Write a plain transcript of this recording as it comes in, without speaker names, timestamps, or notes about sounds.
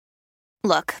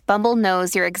Look, Bumble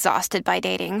knows you're exhausted by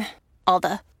dating. All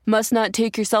the must not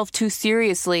take yourself too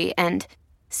seriously and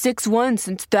 6'1"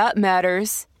 since that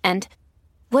matters. And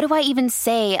what do I even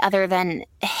say other than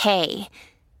hey?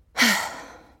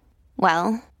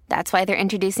 Well, that's why they're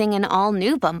introducing an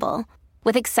all-new Bumble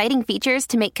with exciting features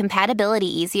to make compatibility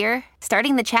easier,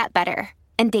 starting the chat better,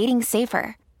 and dating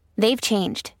safer. They've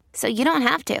changed, so you don't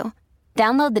have to.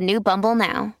 Download the new Bumble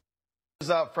now.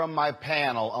 From my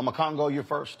panel, Makongo, you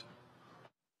first.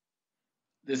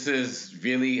 This is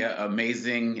really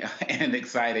amazing and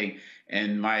exciting.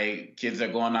 And my kids are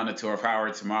going on a tour of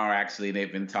Howard tomorrow, actually.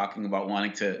 They've been talking about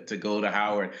wanting to go to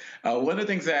Howard. One of the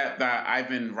things that I've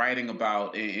been writing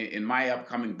about in my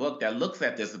upcoming book that looks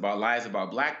at this, about lies about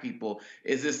Black people,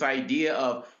 is this idea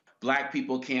of Black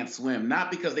people can't swim, not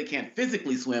because they can't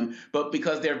physically swim, but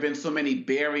because there have been so many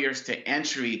barriers to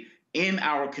entry in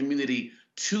our community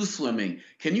to swimming.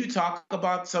 Can you talk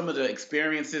about some of the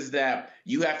experiences that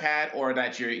you have had or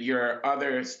that your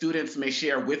other students may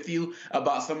share with you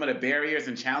about some of the barriers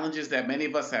and challenges that many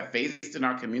of us have faced in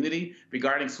our community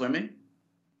regarding swimming?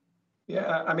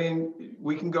 Yeah, I mean,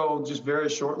 we can go just very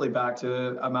shortly back to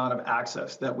the amount of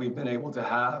access that we've been able to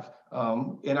have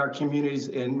in our communities.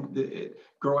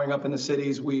 Growing up in the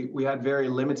cities, we had very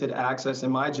limited access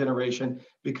in my generation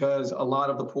because a lot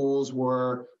of the pools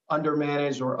were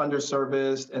undermanaged or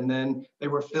underserviced, and then they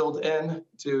were filled in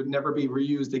to never be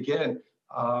reused again.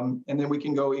 And then we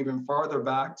can go even farther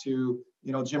back to,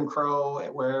 Jim Crow,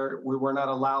 where we were not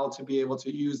allowed to be able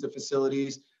to use the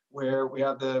facilities, where we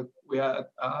had the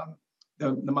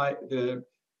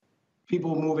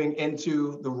people moving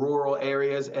into the rural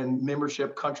areas and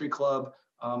membership country club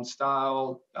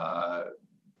style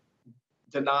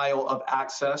denial of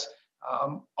access.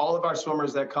 All of our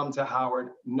swimmers that come to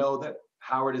Howard know that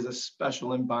Howard is a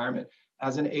special environment.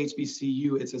 As an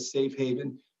HBCU, it's a safe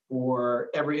haven for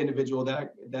every individual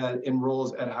that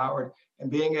enrolls at Howard. And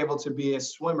being able to be a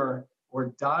swimmer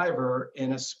or diver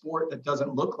in a sport that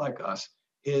doesn't look like us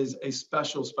is a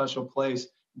special, special place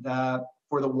that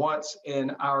for the once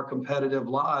in our competitive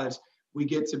lives, we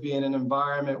get to be in an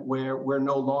environment where we're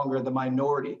no longer the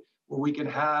minority, where we can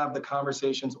have the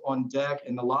conversations on deck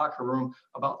in the locker room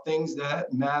about things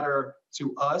that matter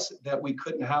to us that we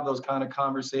couldn't have those kind of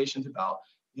conversations about.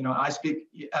 I speak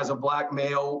as a Black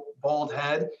male, bald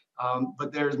head,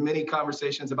 but there's many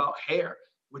conversations about hair,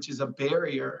 which is a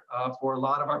barrier for a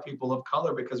lot of our people of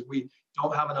color because we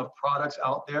don't have enough products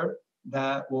out there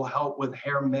that will help with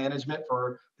hair management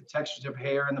for the textures of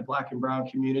hair in the Black and brown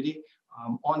community,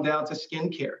 on down to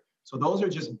skincare. So those are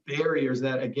just barriers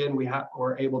that, again,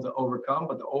 we're able to overcome,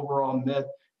 but the overall myth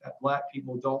that Black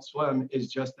people don't swim is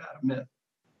just that, a myth.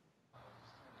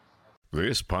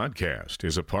 This podcast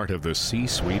is a part of the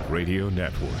C-Suite Radio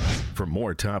Network. For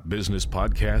more top business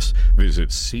podcasts,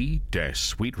 visit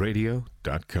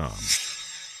c-suiteradio.com.